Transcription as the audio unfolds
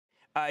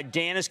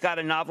Dan has got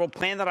a novel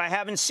plan that I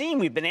haven't seen.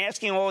 We've been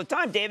asking all the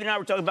time. David and I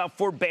were talking about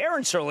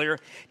forbearance earlier.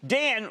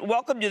 Dan,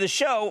 welcome to the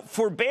show.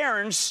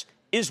 Forbearance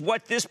is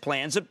what this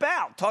plan's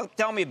about.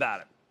 Tell me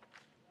about it.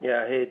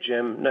 Yeah, hey,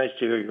 Jim. Nice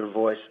to hear your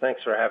voice.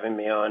 Thanks for having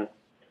me on.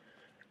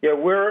 Yeah,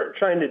 we're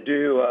trying to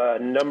do a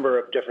number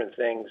of different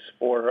things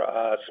for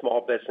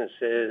small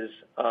businesses,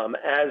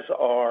 as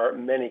are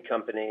many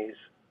companies.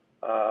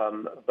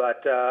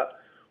 But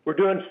we're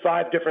doing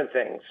 5 different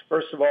things.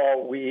 First of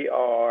all, we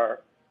are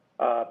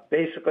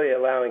basically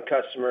allowing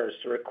customers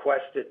to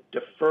request to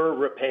defer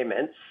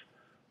repayments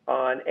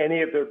on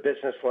any of their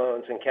business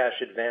loans and cash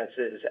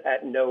advances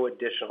at no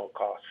additional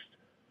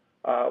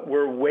cost.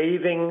 We're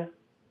waiving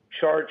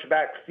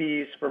chargeback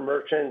fees for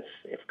merchants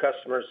if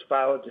customers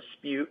file a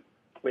dispute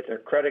with their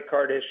credit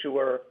card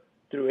issuer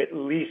through at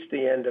least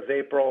the end of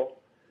April.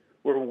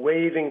 We're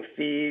waiving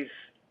fees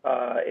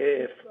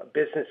if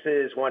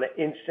businesses want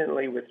to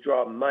instantly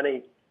withdraw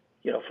money,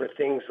 for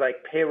things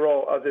like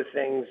payroll, other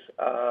things,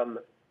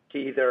 to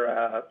either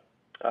a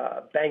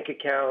bank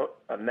account,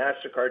 a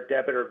MasterCard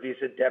debit or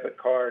Visa debit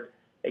card,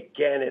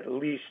 again, at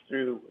least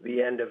through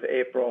the end of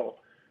April.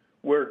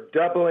 We're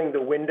doubling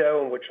the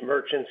window in which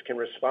merchants can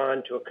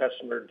respond to a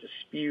customer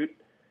dispute.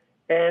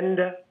 And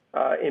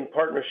in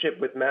partnership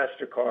with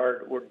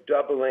MasterCard, we're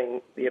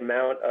doubling the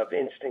amount of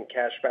instant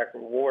cashback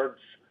rewards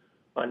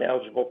on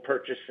eligible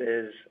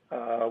purchases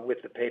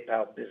with the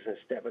PayPal business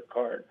debit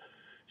card.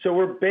 So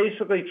we're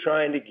basically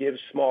trying to give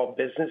small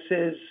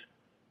businesses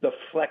the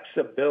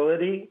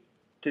flexibility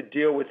to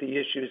deal with the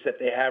issues that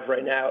they have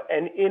right now.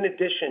 And in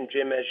addition,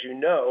 Jim, as you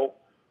know,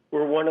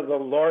 we're one of the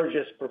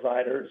largest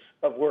providers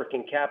of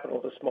working capital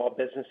to small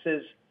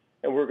businesses,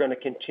 and we're going to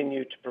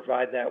continue to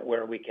provide that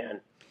where we can.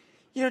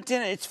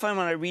 Dan, it's fun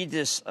when I read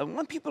this. I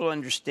want people to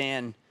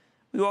understand,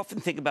 we often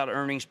think about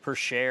earnings per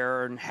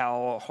share and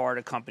how hard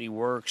a company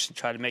works and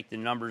try to make the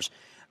numbers.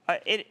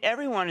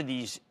 Every one of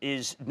these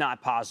is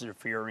not positive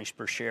for your earnings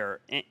per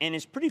share. And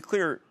it's pretty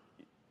clear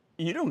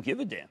you don't give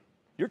a damn.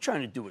 You're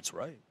trying to do what's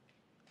right.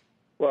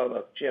 Well,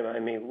 look, Jim,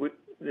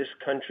 this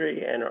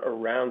country and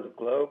around the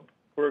globe,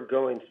 we're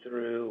going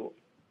through,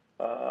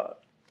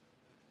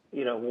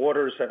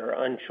 waters that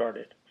are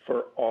uncharted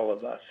for all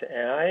of us.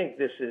 And I think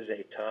this is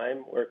a time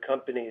where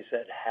companies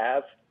that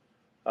have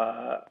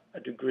a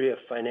degree of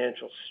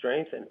financial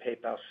strength, and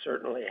PayPal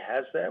certainly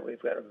has that.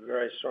 We've got a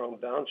very strong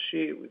balance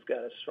sheet. We've got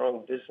a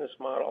strong business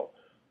model.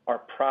 Our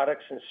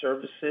products and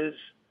services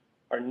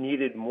are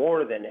needed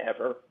more than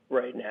ever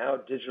right now.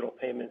 Digital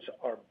payments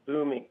are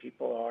booming.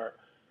 People are,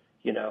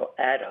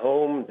 at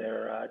home.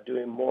 They're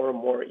doing more and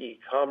more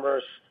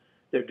e-commerce.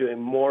 They're doing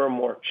more and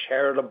more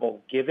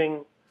charitable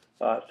giving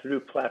through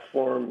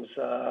platforms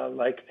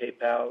like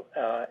PayPal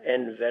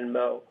and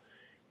Venmo.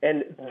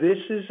 And this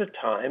is a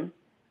time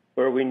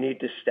where we need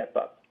to step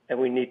up and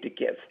we need to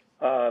give.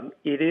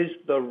 It is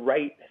the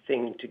right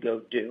thing to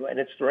go do, and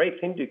it's the right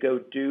thing to go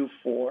do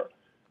for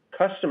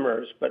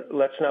customers, but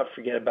let's not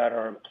forget about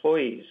our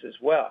employees as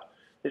well.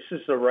 This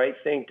is the right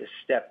thing to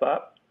step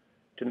up,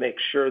 to make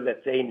sure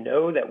that they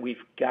know that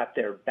we've got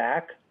their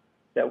back,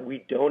 that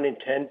we don't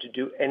intend to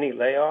do any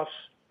layoffs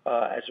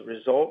as a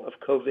result of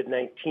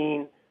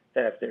COVID-19,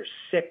 that if they're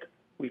sick,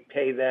 we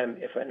pay them.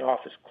 If an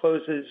office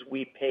closes,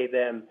 we pay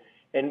them.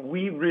 And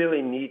we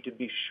really need to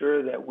be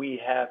sure that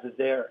we have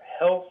their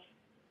health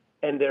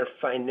and their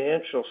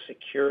financial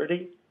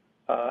security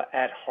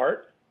at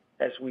heart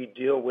as we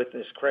deal with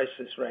this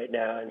crisis right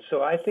now. And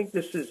so I think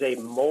this is a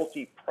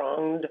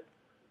multi-pronged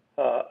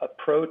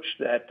approach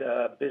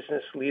that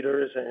business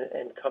leaders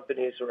and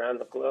companies around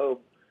the globe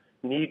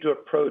need to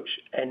approach,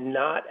 and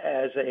not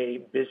as a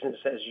business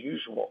as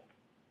usual.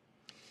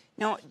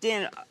 Now,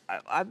 Dan,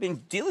 I've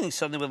been dealing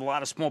something with a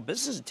lot of small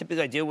businesses.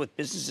 Typically, I deal with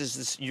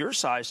businesses your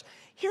size.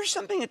 Here's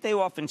something that they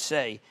often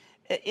say.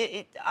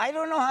 I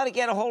don't know how to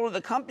get a hold of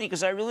the company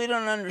because I really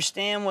don't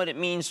understand what it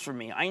means for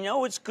me. I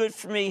know it's good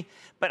for me,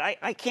 but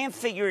I can't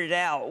figure it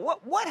out.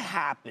 What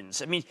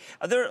happens? I mean,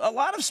 a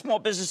lot of small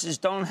businesses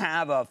don't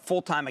have a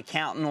full-time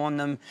accountant on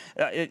them.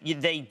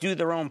 They do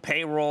their own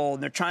payroll,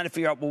 and they're trying to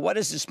figure out, well, what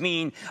does this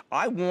mean?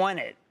 I want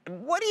it.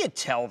 What do you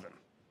tell them?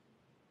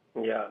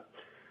 Yeah.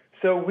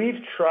 So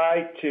we've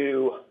tried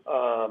to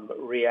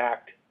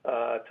react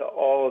to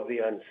all of the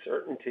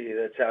uncertainty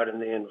that's out in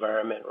the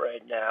environment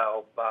right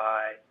now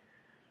by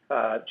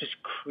just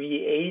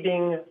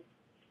creating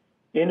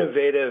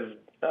innovative,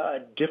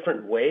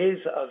 different ways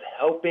of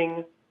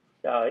helping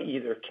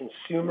either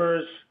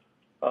consumers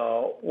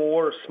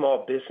or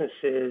small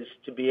businesses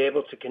to be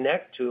able to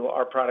connect to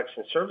our products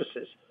and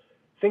services.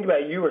 Think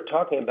about, you were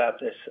talking about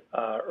this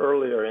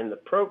earlier in the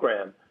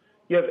program.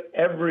 You have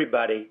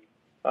everybody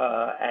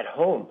at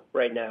home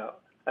right now,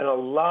 and a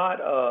lot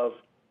of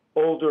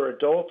older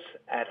adults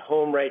at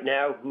home right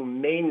now who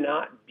may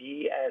not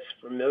be as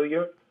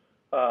familiar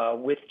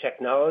with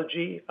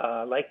technology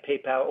like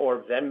PayPal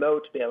or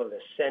Venmo to be able to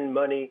send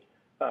money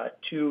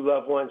to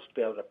loved ones, to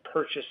be able to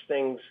purchase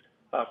things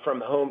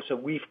from home. So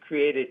we've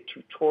created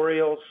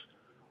tutorials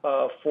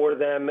for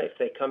them if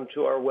they come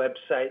to our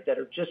website that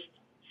are just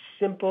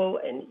simple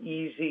and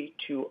easy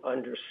to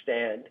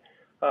understand.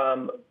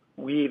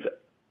 We've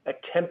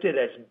attempted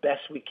as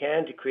best we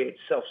can to create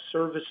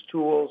self-service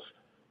tools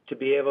to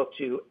be able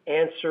to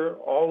answer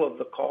all of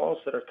the calls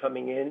that are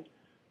coming in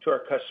to our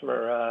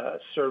customer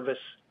service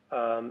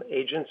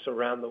agents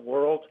around the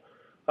world,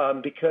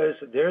 because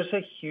there's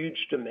a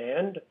huge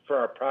demand for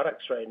our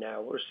products right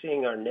now. We're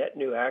seeing our net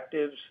new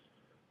actives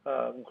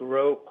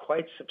grow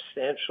quite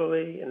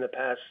substantially in the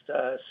past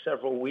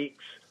several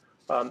weeks,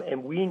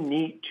 and we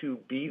need to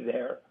be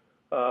there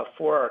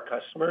for our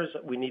customers.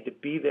 We need to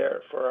be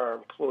there for our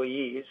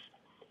employees,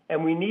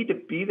 and we need to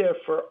be there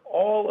for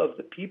all of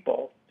the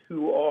people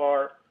who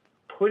are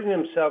putting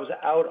themselves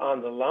out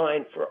on the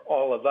line for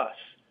all of us,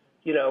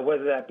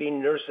 whether that be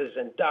nurses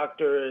and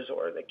doctors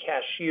or the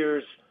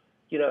cashiers,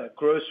 at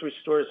grocery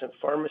stores and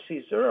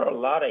pharmacies. There are a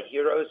lot of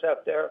heroes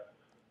out there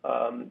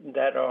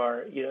that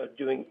are,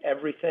 doing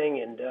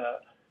everything. And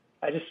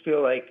I just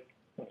feel like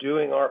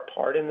doing our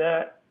part in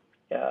that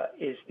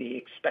is the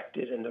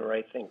expected and the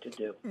right thing to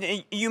do.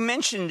 You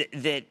mentioned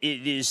that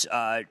it is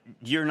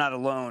you're not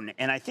alone,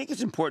 and I think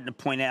it's important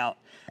to point out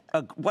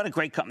what a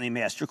great company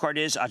MasterCard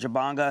is.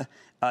 Ajabanga,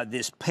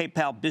 this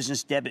PayPal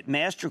Business Debit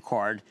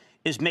MasterCard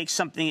that's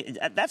something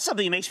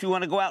that makes me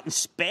want to go out and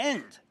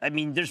spend. I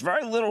mean, there's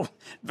very little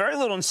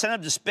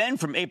incentive to spend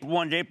from April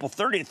 1 to April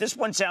 30th. This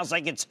one sounds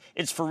like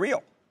it's for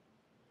real.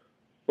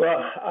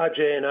 Well,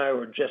 Ajay and I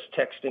were just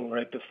texting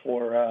right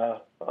before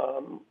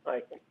I'm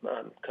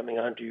coming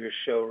onto your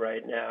show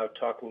right now,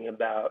 talking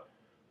about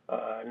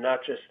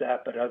not just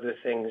that, but other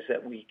things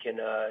that we can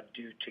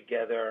do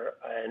together.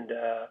 And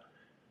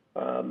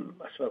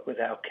I spoke with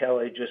Al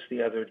Kelly just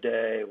the other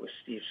day, with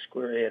Steve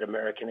Squeri at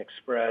American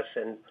Express,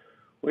 and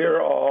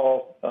we're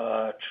all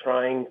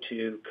trying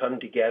to come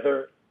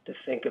together to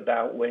think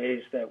about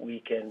ways that we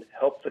can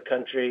help the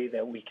country,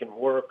 that we can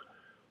work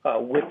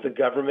with the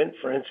government.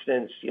 For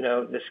instance,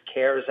 this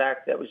CARES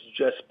Act that was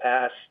just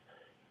passed,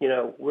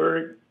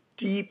 we're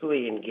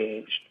deeply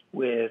engaged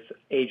with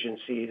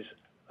agencies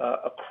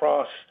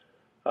across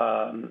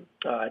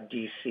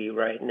D.C.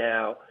 right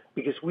now,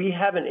 because we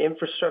have an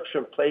infrastructure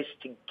in place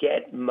to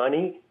get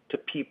money to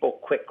people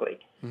quickly.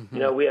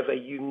 Mm-hmm. We have a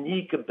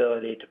unique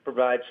ability to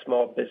provide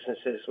small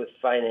businesses with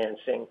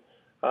financing,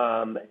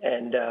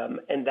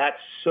 and that's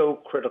so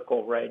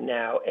critical right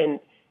now. And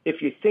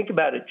if you think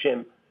about it,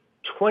 Jim,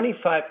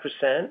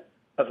 25%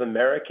 of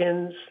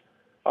Americans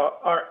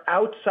are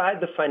outside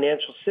the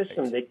financial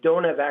system. They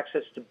don't have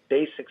access to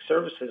basic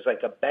services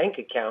like a bank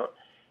account.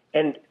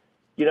 And,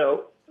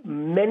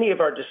 many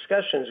of our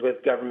discussions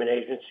with government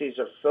agencies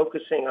are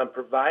focusing on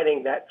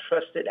providing that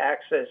trusted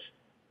access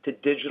to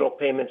digital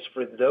payments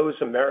for those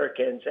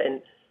Americans.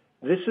 And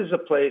this is a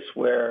place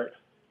where,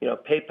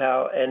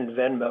 PayPal and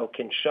Venmo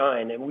can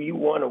shine. And we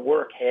want to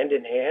work hand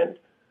in hand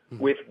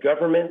with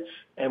governments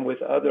and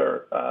with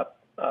other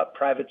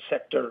private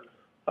sector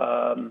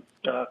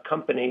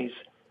companies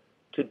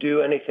to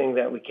do anything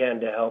that we can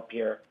to help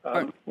here.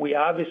 We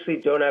obviously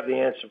don't have the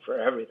answer for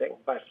everything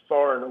by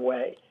far and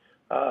away,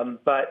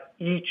 but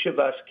each of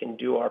us can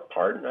do our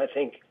part, and I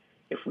think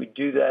if we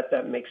do that,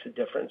 that makes a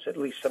difference, at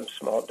least some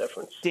small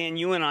difference. Dan,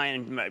 you and I,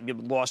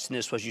 and lost in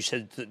this was you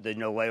said the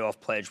no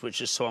layoff pledge, which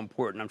is so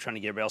important. I'm trying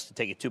to get everybody else to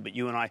take it too. But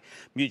you and I,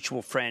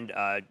 mutual friend,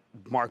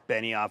 Mark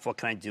Benioff, what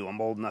can I do?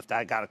 I'm old enough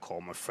I got to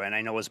call my friend.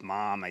 I know his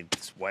mom,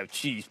 his wife,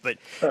 geez. But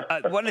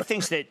one of the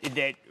things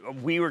that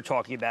we were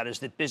talking about is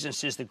that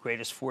business is the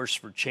greatest force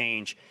for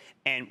change.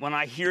 And when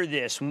I hear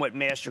this, and what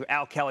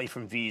Al Kelly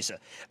from Visa,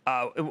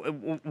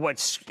 what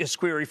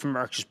Squeri from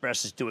American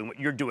Express is doing, what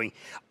you're doing,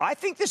 I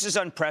think this is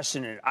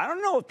unprecedented. I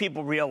don't know if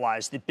people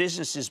realize that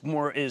business is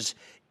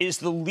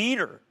the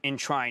leader in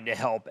trying to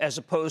help as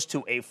opposed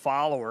to a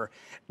follower.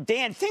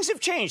 Dan, things have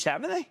changed,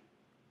 haven't they?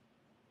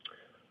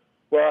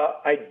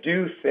 Well, I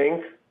do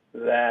think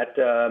that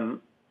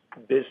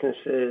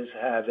businesses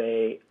have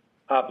a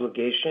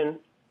obligation,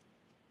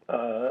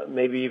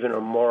 maybe even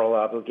a moral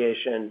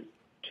obligation,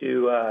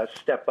 to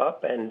step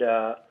up and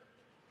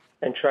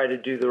try to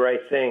do the right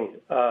thing.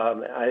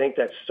 I think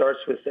that starts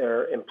with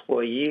their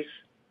employees,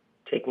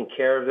 taking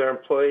care of their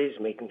employees,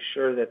 making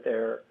sure that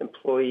their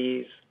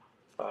employees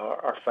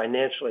are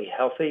financially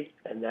healthy,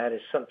 and that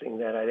is something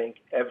that I think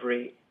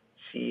every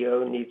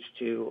CEO needs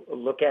to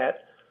look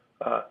at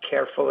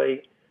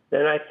carefully.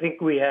 Then I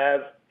think we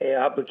have an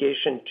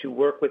obligation to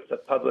work with the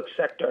public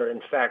sector.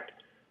 In fact,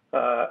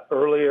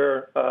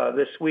 earlier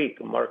this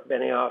week, Mark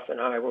Benioff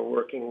and I were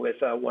working with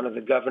one of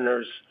the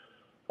governors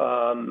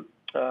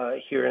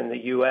here in the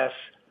U.S.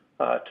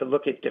 To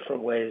look at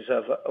different ways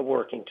of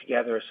working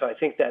together. So I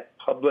think that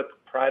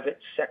public-private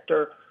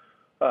sector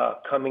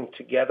coming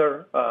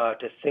together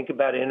to think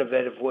about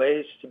innovative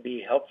ways to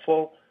be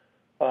helpful.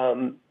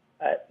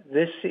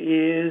 This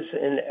is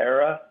an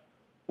era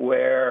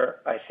where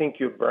I think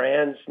your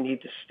brands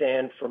need to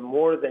stand for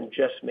more than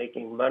just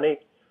making money.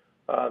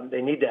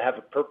 They need to have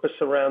a purpose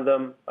around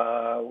them.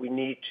 We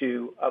need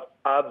to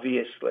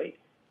obviously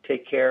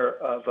take care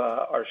of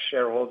our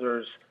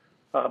shareholders.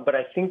 But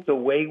I think the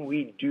way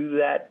we do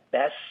that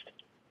best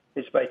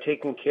is by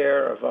taking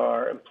care of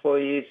our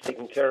employees,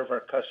 taking care of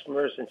our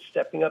customers, and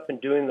stepping up and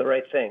doing the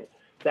right thing.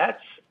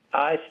 That's,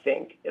 I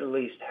think, at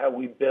least how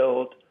we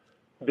build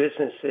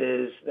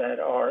businesses that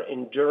are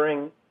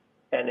enduring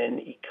and an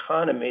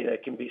economy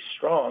that can be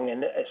strong.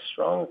 And a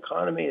strong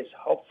economy is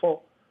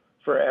helpful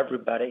for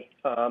everybody.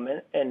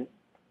 And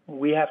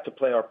we have to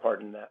play our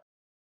part in that.